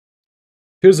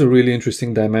Here's a really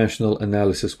interesting dimensional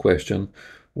analysis question,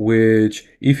 which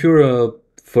if you're a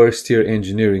first year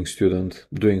engineering student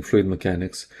doing fluid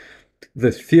mechanics,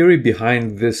 the theory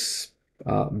behind this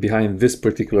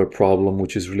particular problem,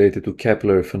 which is related to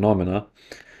capillary phenomena,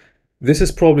 this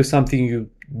is probably something you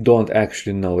don't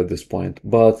actually know at this point.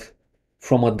 But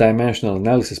from a dimensional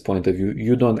analysis point of view,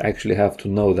 you don't actually have to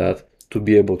know that to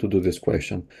be able to do this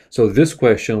question. So this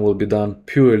question will be done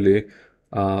purely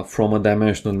from a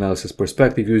dimensional analysis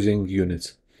perspective using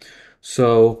units.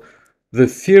 So the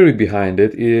theory behind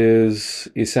it is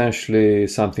essentially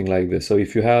something like this. So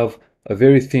if you have a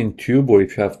very thin tube, or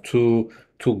if you have two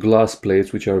glass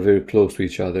plates which are very close to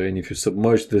each other, and if you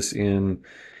submerge this in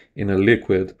a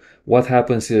liquid, what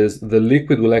happens is the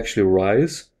liquid will actually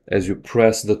rise as you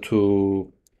press the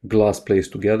two glass plates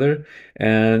together,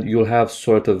 and you'll have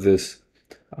sort of this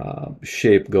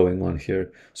shape going on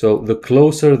here. So the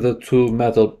closer the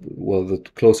the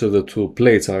closer the two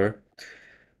plates are,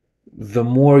 the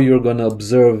more you're going to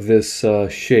observe this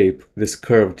shape, this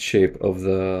curved shape of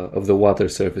the water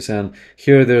surface. And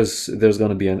here there's going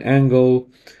to be an angle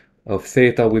of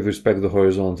theta with respect to the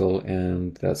horizontal,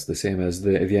 and that's the same as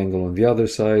the angle on the other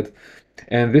side.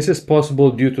 And this is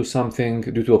possible due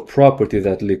to a property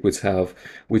that liquids have,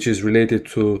 which is related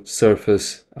to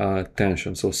surface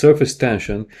tension. So surface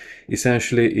tension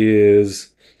essentially is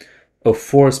a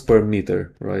force per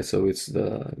meter, right? So it's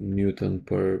the Newton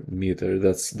per meter.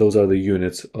 Those are the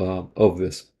units of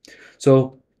this.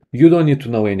 So you don't need to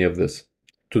know any of this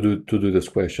to do this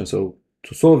question. So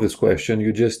to solve this question,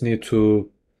 you just need to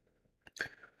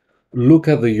look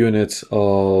at the units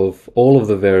of all of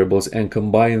the variables and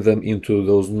combine them into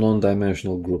those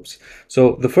non-dimensional groups.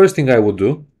 So the first thing I would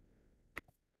do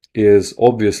is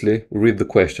obviously read the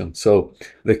question. So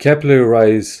the capillary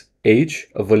rise h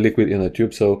of a liquid in a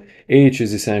tube. So h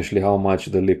is essentially how much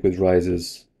the liquid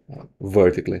rises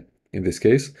vertically in this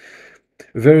case.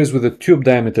 Varies with the tube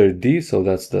diameter d, so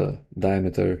that's the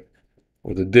diameter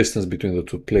or the distance between the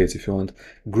two plates if you want,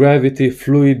 gravity,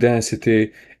 fluid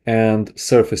density, and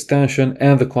surface tension,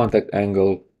 and the contact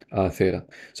angle theta.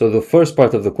 So the first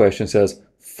part of the question says,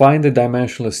 find the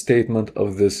dimensional statement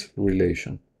of this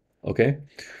relation. Okay,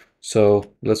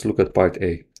 so let's look at part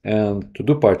A. And to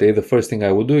do part A, the first thing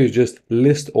I will do is just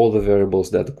list all the variables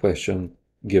that the question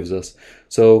gives us.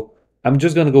 So I'm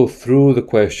just going to go through the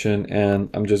question and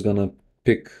I'm just going to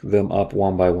pick them up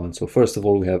one by one. So first of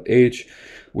all, we have H,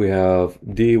 we have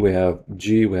D, we have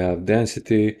G, we have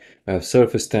density, we have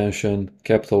surface tension,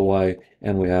 capital Y,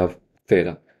 and we have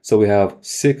theta. So we have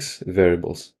 6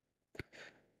 variables.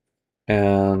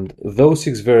 And those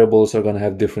 6 variables are going to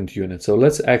have different units. So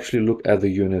let's actually look at the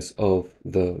units of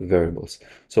the variables.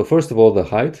 So first of all, the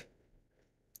height,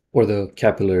 or the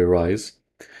capillary rise.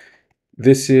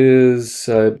 This is,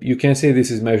 you can say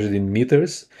this is measured in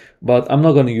meters, but I'm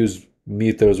not going to use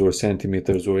meters or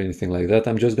centimeters or anything like that.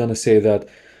 I'm just going to say that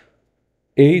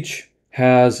H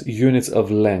has units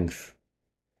of length,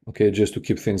 okay, just to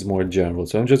keep things more general.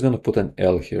 So I'm just going to put an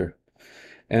L here.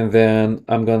 And then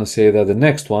I'm going to say that the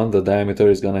next one, the diameter,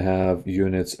 is going to have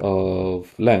units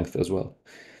of length as well.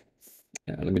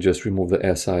 Let me just remove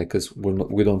the SI because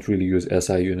we don't really use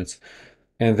SI units.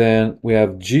 And then we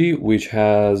have G, which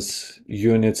has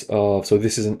units of, so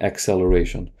this is an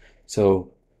acceleration.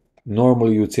 So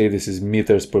normally you would say this is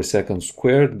meters per second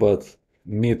squared, but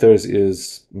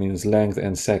meters means length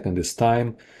and second is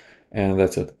time, and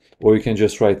that's it. Or you can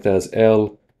just write it as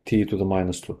L t to the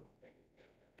minus 2.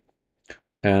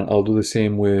 And I'll do the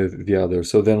same with the other.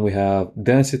 So then we have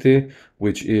density,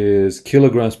 which is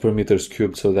kilograms per meters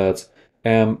cubed. So that's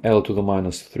ml to the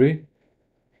minus 3.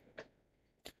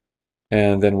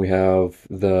 And then we have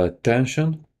the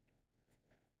tension.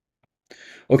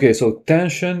 Okay, so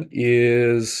tension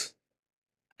is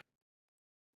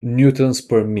newtons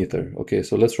per meter. Okay,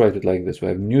 so let's write it like this. We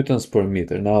have newtons per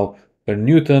meter. Now, a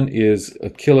newton is a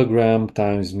kilogram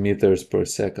times meters per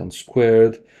second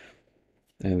squared.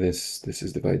 And this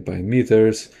is divided by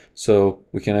meters. So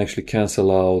we can actually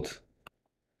cancel out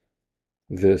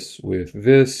this with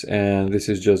this, and this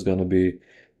is just going to be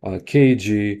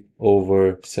kg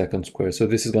over second squared. So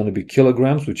this is going to be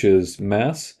kilograms, which is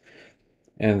mass,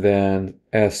 and then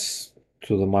s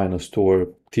to the minus 2 or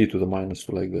t to the minus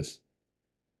 2 like this.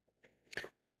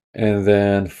 And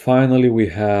then finally we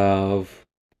have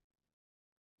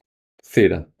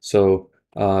theta. So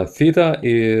theta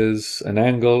is an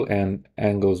angle, and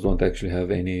angles don't actually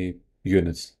have any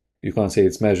units. You can't say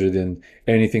it's measured in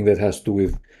anything that has to do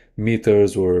with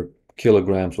meters or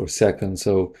kilograms or seconds.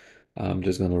 So I'm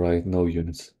just going to write no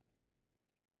units.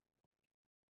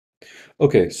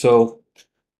 Okay, so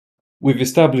We've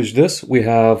established this. We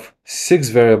have 6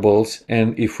 variables,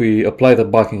 and if we apply the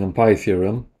Buckingham Pi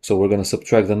theorem, so we're going to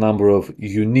subtract the number of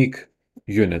unique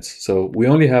units. So we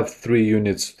only have 3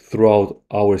 units throughout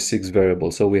our 6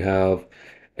 variables. So we have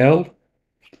L,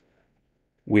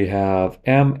 we have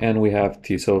M, and we have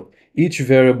T. So each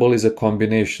variable is a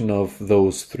combination of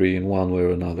those 3 in one way or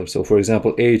another. So for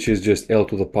example, H is just L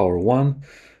to the power 1.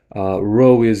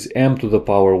 Rho is M to the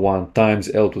power 1 times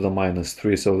L to the minus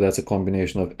 3. So that's a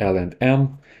combination of L and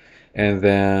M. And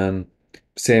then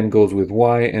same goes with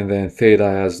Y, and then theta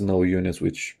has no units,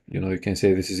 which, you can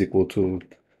say this is equal to,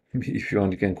 if you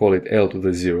want, you can call it L to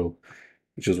the 0,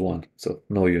 which is 1. So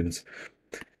no units.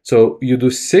 So you do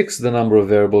 6, the number of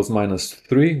variables, minus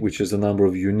 3, which is the number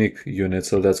of unique units.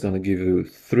 So that's going to give you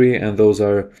 3, and those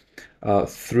are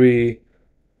 3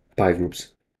 pi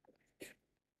groups.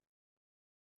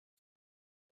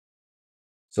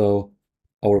 So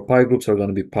our pi groups are going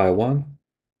to be pi 1,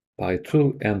 pi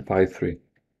 2, and pi 3.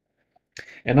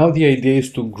 And now the idea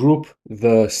is to group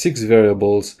the 6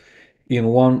 variables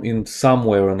in some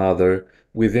way or another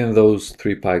within those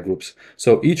 3 pi groups.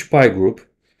 So each pi group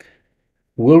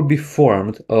will be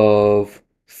formed of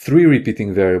 3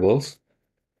 repeating variables.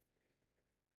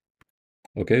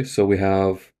 Okay, so we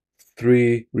have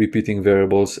 3 repeating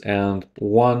variables and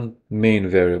 1 main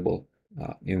variable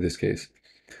in this case.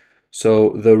 So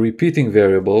the repeating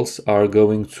variables are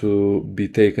going to be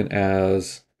taken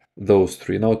as those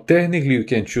 3. Now, technically, you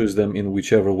can choose them in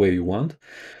whichever way you want,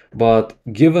 but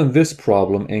given this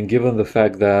problem and given the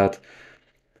fact that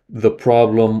the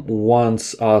problem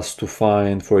wants us to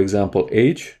find, for example,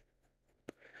 H,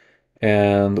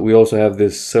 and we also have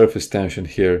this surface tension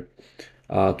here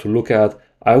to look at,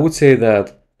 I would say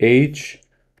that H,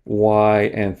 Y,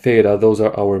 and theta, those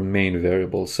are our main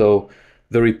variables. So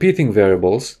the repeating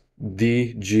variables,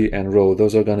 D, G, and rho,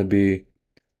 those are going to be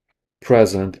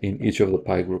present in each of the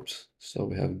pi groups. So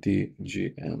we have D,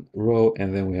 G, and rho,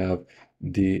 and then we have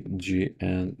D, G,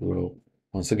 and rho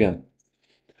once again.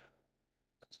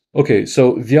 Okay,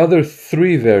 so the other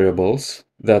 3 variables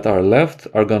that are left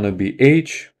are going to be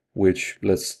H, which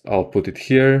I'll put it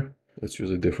here. Let's use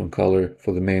a different color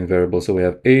for the main variable. So we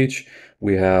have H,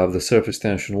 we have the surface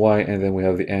tension Y, and then we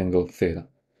have the angle theta.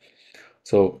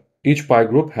 So each pi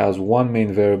group has 1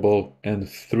 main variable and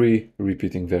 3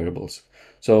 repeating variables.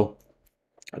 So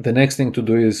the next thing to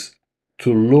do is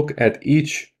to look at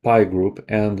each pi group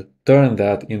and turn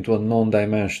that into a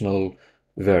non-dimensional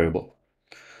variable.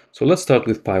 So let's start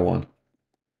with pi 1.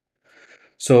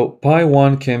 So pi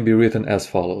 1 can be written as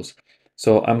follows.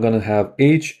 So I'm going to have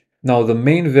H. Now the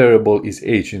main variable is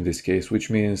H in this case,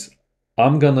 which means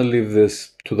I'm going to leave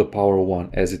this to the power 1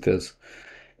 as it is.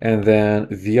 And then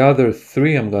the other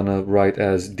 3 I'm going to write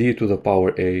as D to the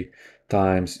power A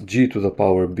times G to the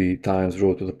power B times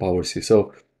rho to the power C.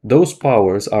 So those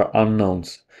powers are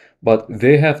unknowns, but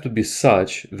they have to be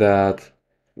such that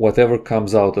whatever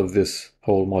comes out of this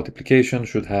whole multiplication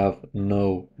should have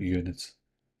no units.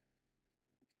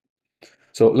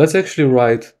 So let's actually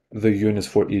write the units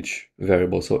for each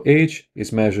variable. So H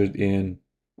is measured in,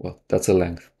 well, that's a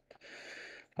length.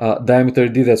 Diameter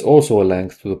D, that's also a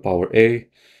length to the power A.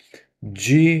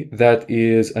 G, that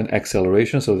is an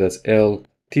acceleration, so that's L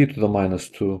T to the minus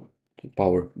 2 to the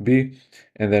power B.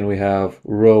 And then we have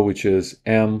rho, which is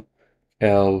M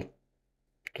L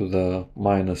to the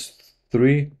minus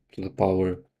 3 to the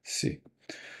power C.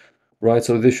 Right,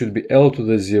 so this should be L to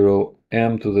the 0,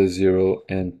 M to the 0,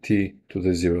 and T to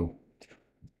the 0.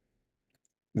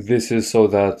 This is so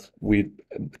that we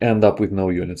end up with no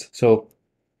units. So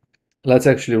let's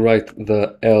actually write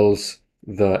the L's,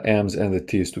 the M's, and the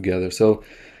T's together. So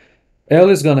L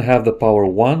is going to have the power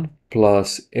 1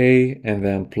 plus A, and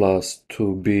then plus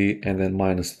 2B, and then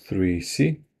minus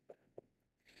 3C.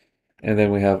 And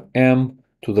then we have M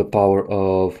to the power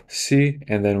of C,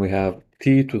 and then we have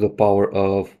T to the power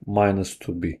of minus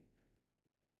 2B.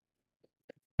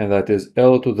 And that is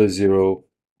L to the 0,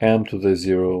 M to the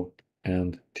 0,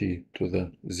 and T to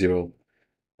the 0.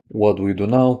 What do we do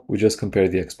now? We just compare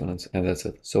the exponents, and that's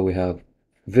it. So we have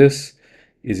this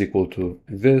is equal to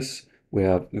this, we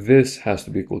have this has to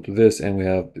be equal to this, and we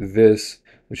have this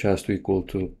which has to equal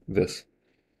to this.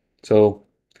 So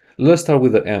let's start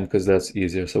with the M because that's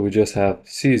easier. So we just have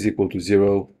C is equal to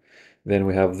 0, then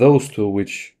we have those two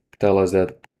which tell us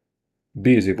that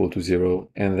B is equal to 0,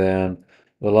 and then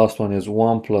the last one is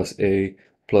 1 plus A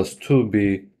plus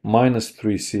 2B minus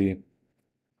 3C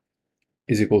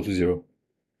is equal to 0.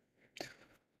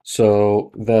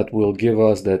 So that will give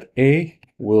us that A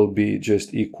will be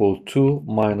just equal to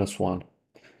minus 1,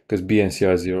 because B and C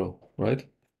are 0, right?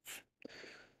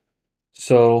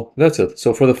 So that's it.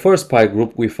 So for the first pi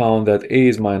group, we found that A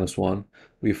is -1,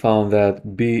 we found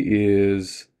that B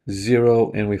is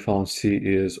 0, and we found C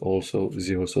is also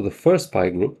 0. So the first pi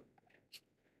group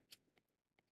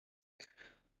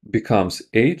becomes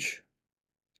H,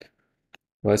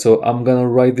 right? So I'm gonna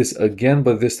write this again,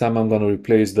 but this time I'm gonna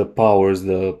replace the powers,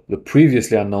 the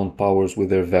previously unknown powers with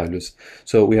their values.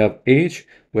 So we have H,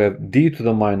 we have D to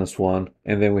the -1,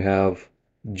 and then we have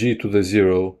G to the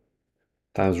 0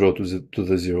 times rho to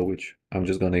the 0, which I'm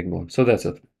just gonna ignore. So that's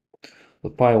it. The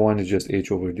pi 1 is just H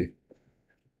over D.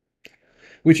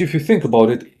 Which, if you think about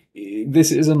it, this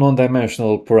is a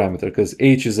non-dimensional parameter because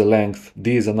H is a length,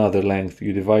 D is another length.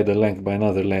 You divide the length by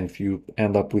another length, you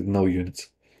end up with no units.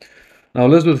 Now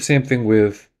let's do the same thing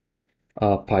with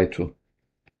pi 2.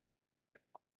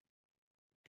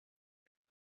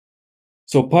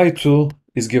 So pi 2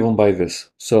 is given by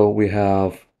this. So we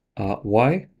have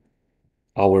y,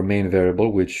 our main variable,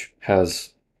 which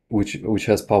has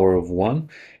power of 1,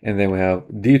 and then we have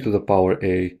d to the power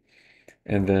a,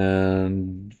 and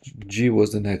then g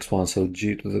was the next one, so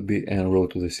g to the b and rho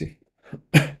to the c.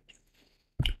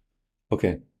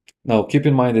 Okay, now keep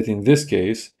in mind that in this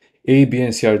case, A, B,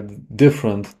 and C are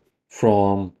different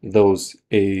from those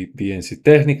A, B, and C.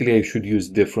 Technically, I should use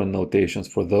different notations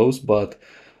for those, but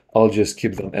I'll just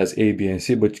keep them as A, B, and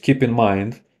C. But keep in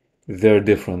mind, they're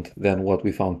different than what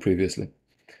we found previously.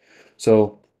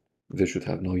 So they should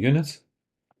have no units.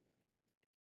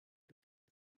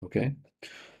 Okay,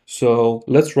 so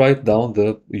let's write down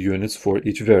the units for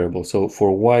each variable. So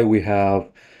for y we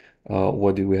have,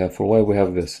 what did we have? For y we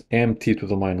have this, mt to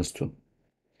the -2.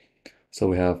 So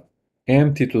we have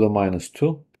mt to the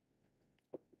 -2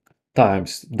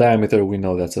 times diameter, we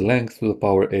know that's a length to the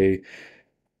power a,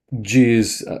 g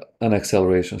is an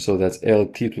acceleration, so that's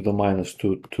lt to the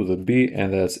 -2 to the b,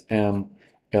 and that's m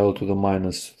l to the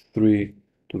 -3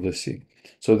 to the c.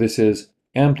 So this is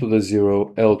m to the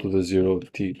 0, l to the 0,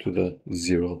 t to the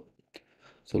 0.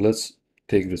 So let's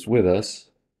take this with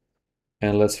us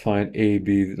and let's find a,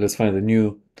 b, let's find the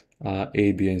new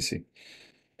a, b, and c.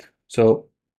 So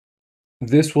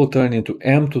this will turn into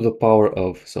m to the power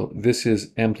of, so this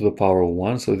is m to the power of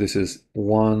 1, so this is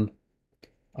 1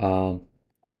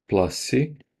 plus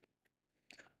c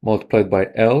multiplied by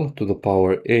l to the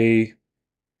power a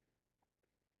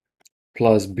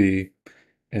plus b,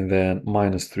 and then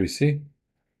minus 3c,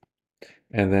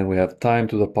 and then we have time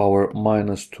to the power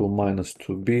 -2 minus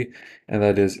 2b, and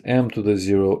that is m to the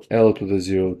 0, l to the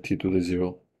 0, t to the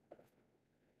 0.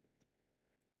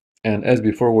 And as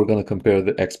before, we're going to compare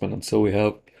the exponents. So we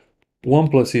have 1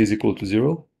 plus c is equal to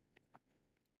 0,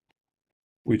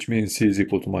 which means c is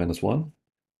equal to -1.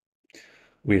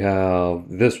 We have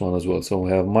this one as well. So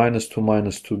we have -2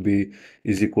 minus 2b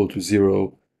is equal to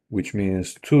 0, which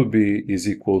means 2b is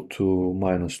equal to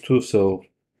 -2, so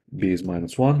b is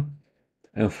 -1.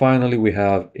 And finally, we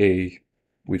have a,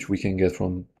 which we can get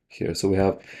from here. So we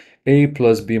have a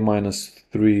plus b minus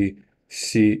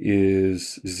 3c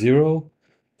is 0.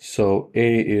 So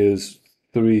a is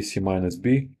 3c minus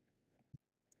b.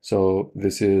 So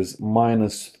this is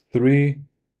 -3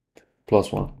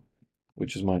 plus 1,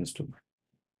 which is -2.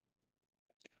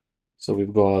 So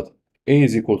we've got a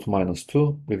is equal to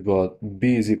 -2, we've got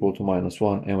b is equal to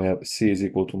 -1, and we have c is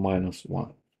equal to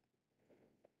 -1.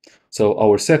 So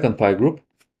our second pi group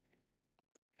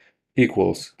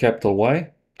equals capital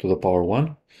Y to the power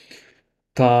 1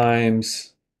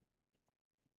 times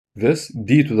this,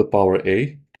 d to the power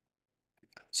a.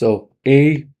 So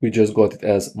a, we just got it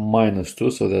as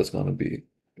 -2, so that's going to be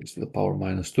to the power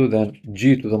 -2, then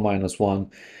g to the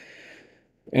 -1,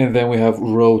 and then we have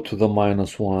rho to the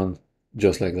 -1,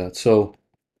 just like that. So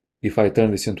if I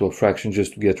turn this into a fraction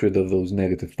just to get rid of those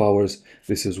negative powers,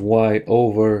 this is y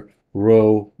over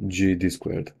rho g d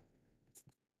squared.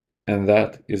 And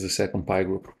that is the second pi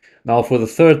group. Now for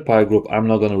the third pi group, I'm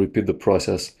not going to repeat the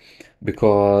process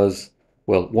because,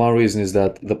 well, one reason is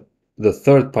that the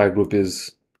third pi group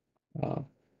uh,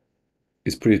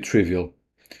 is pretty trivial.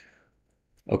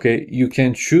 Okay, you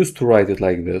can choose to write it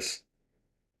like this.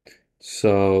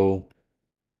 So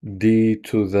d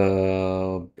to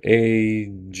the a,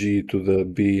 g to the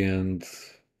b, and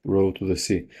rho to the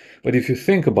c. But if you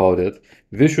think about it,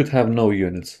 this should have no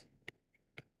units,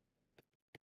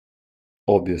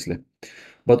 obviously.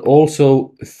 But also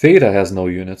theta has no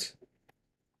units.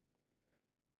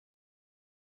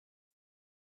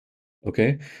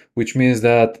 Okay, which means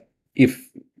that if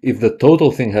the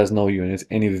total thing has no units,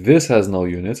 and if this has no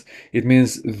units, it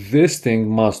means this thing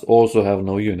must also have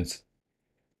no units.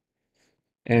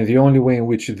 And the only way in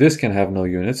which this can have no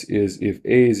units is if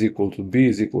a is equal to b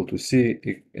is equal to c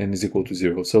and is equal to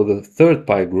 0. So the third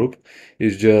pi group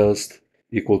is just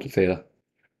equal to theta.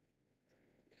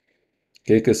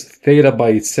 Okay, because theta by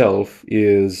itself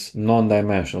is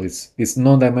non-dimensional. It's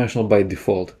non-dimensional by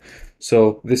default.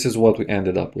 So this is what we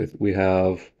ended up with. We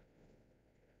have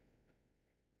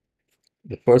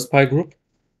the first pi group,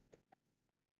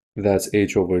 that's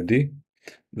h over d.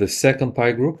 The second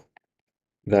pi group,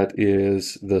 that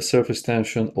is the surface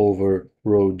tension over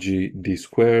rho g d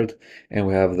squared. And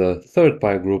we have the third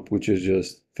pi group, which is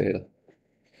just theta.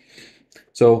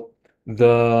 So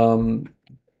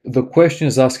the question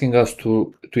is asking us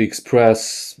to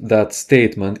express that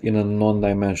statement in a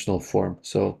non-dimensional form.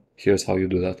 So here's how you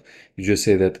do that. You just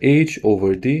say that h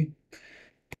over d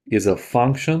is a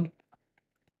function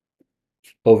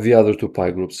of the other two pi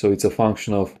groups. So it's a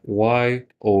function of y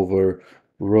over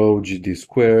rho gd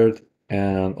squared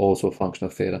and also a function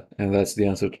of theta. And that's the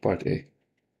answer to part A.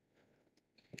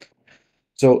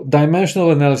 So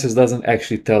dimensional analysis doesn't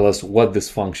actually tell us what this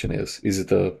function is. Is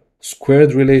it a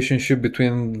squared relationship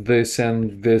between this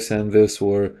and this and this,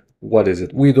 or what is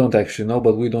it? We don't actually know,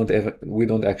 but we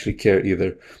don't actually care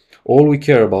either. All we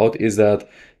care about is that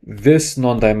this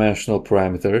non-dimensional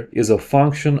parameter is a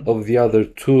function of the other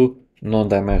two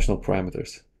non-dimensional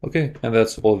parameters. Okay, and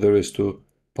that's all there is to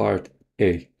part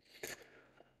A.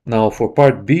 Now for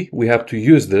part B, we have to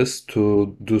use this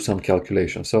to do some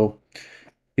calculation. So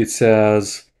it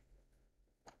says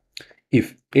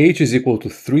if h is equal to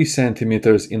 3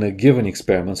 centimeters in a given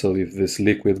experiment, so if this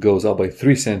liquid goes up by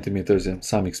 3 centimeters in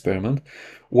some experiment,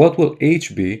 what will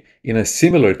h be in a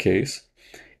similar case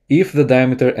if the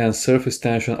diameter and surface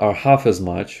tension are half as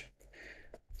much?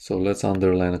 So let's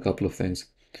underline a couple of things.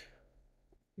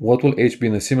 What will h be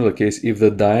in a similar case if the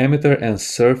diameter and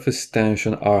surface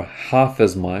tension are half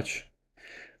as much,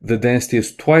 the density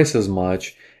is twice as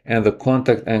much, and the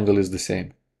contact angle is the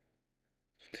same?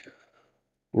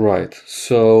 Right,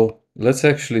 so let's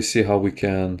actually see how we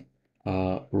can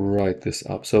write this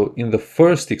up. So in the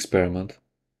first experiment,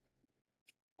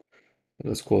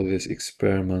 let's call this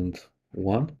experiment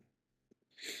 1,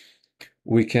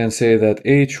 we can say that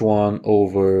h1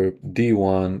 over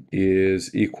d1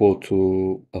 is equal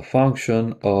to a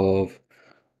function of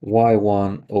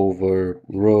y1 over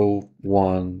rho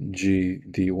 1 g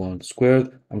d1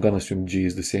 squared. I'm going to assume g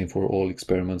is the same for all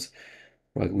experiments.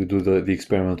 Right, we do the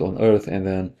experiment on Earth, and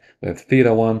then we have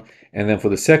theta 1, and then for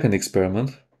the second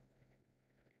experiment,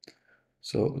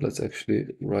 so let's actually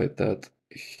write that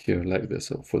here like this.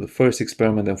 So for the first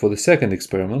experiment and for the second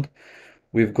experiment,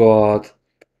 we've got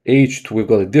h2, we've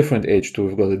got a different h2,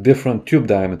 we've got a different tube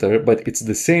diameter, but it's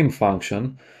the same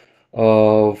function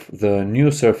of the new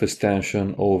surface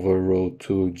tension over rho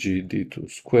 2 g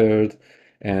d2 squared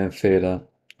and theta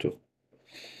 2.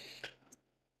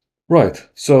 Right,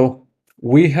 so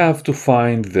we have to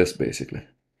find this basically.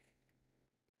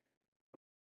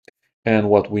 And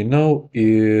what we know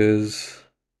is,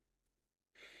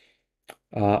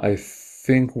 I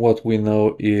think what we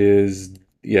know is,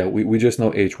 yeah, we just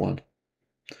know h1.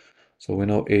 So we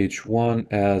know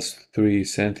h1 as 3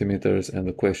 centimeters, and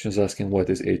the question is asking what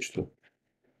is h2.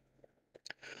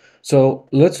 So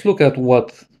let's look at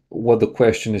what the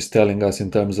question is telling us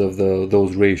in terms of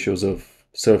those ratios of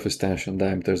surface tension,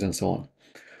 diameters, and so on.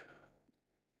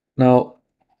 Now,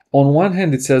 on one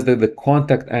hand, it says that the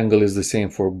contact angle is the same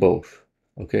for both.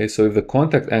 Okay, so if the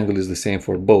contact angle is the same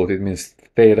for both, it means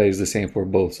theta is the same for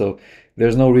both. So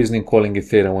there's no reason in calling it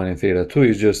theta 1 and theta 2,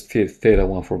 it's just theta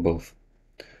 1 for both.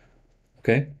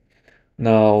 Okay,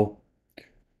 now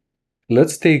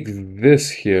let's take this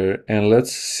here and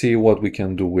let's see what we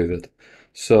can do with it.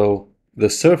 So the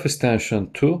surface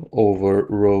tension 2 over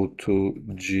rho 2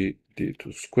 g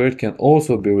d2 squared can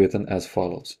also be written as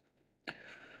follows.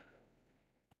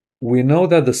 We know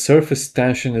that the surface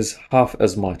tension is half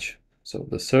as much. So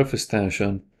the surface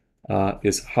tension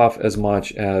is half as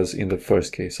much as in the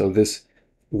first case. So this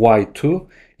y2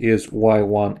 is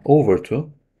y1 over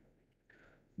 2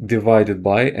 divided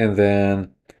by, and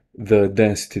then the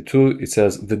density 2, it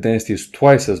says the density is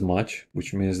twice as much,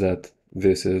 which means that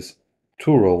this is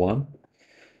 2 rho 1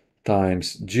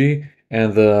 times g,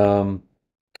 and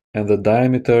the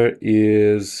diameter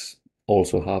is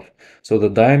also half. So the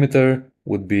diameter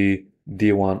would be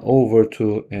d1 over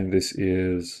 2, and this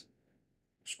is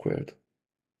squared.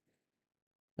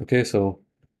 Okay, so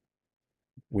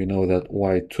we know that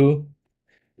y2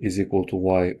 is equal to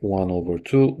y1 over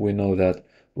 2. We know that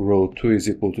rho 2 is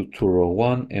equal to 2 rho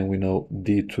 1, and we know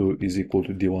d2 is equal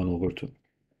to d1 over 2.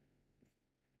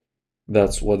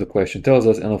 That's what the question tells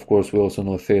us, and of course we also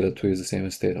know theta 2 is the same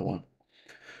as theta 1.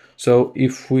 So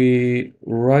if we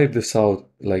write this out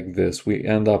like this, we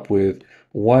end up with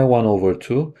y1 over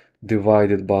 2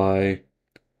 divided by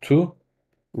 2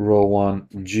 rho 1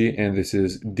 g, and this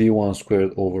is d1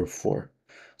 squared over 4.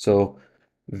 So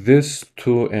this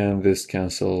 2 and this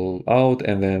cancel out,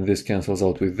 and then this cancels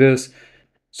out with this.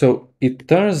 So it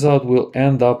turns out we'll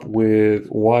end up with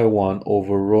y1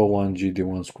 over rho 1 g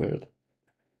d1 squared,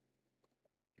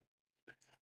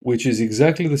 which is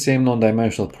exactly the same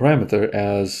non-dimensional parameter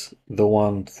as the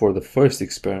one for the first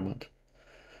experiment.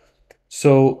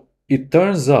 So it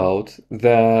turns out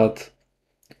that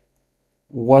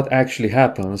what actually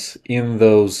happens in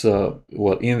those,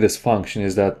 in this function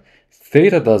is that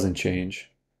theta doesn't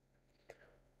change,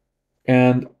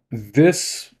 and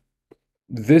this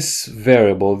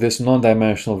variable, this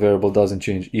non-dimensional variable, doesn't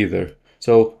change either.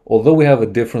 So although we have a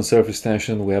different surface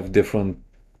tension, we have different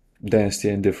density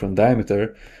and different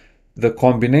diameter, the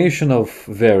combination of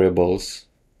variables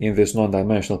in this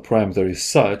non-dimensional parameter is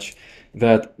such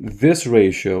that this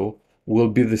ratio will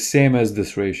be the same as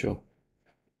this ratio.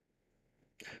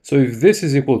 So if this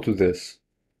is equal to this,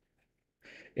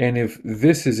 and if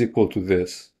this is equal to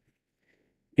this,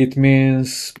 it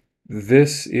means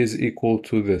this is equal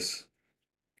to this.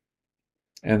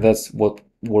 And that's what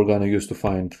we're going to use to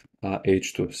find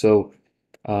h2. So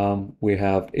we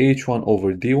have h1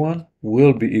 over d1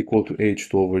 will be equal to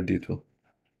h2 over d2.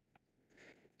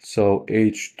 So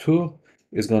h2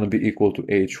 is going to be equal to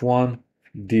h1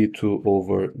 d2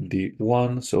 over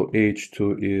d1. So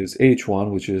h2 is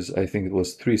h1, which is, I think it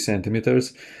was 3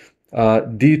 centimeters.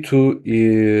 D2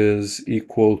 is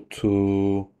equal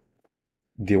to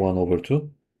d1 over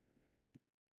 2.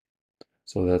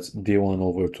 So that's d1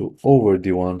 over 2 over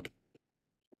d1.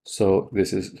 So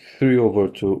this is 3 over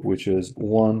 2, which is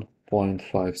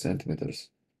 1.5 centimeters.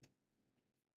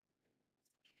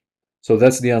 So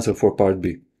that's the answer for part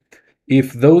B.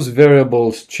 If those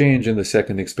variables change in the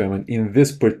second experiment in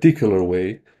this particular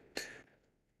way,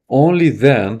 only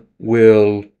then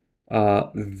will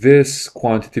this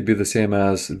quantity be the same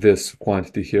as this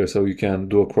quantity here. So you can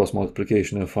do a cross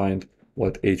multiplication and find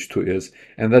what h2 is.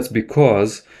 And that's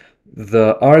because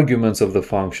the arguments of the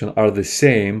function are the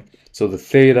same. So the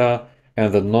theta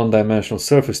and the non-dimensional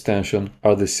surface tension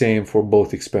are the same for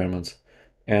both experiments.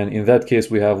 And in that case,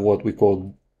 we have what we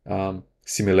call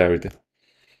similarity.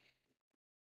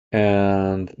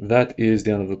 And that is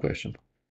the end of the question.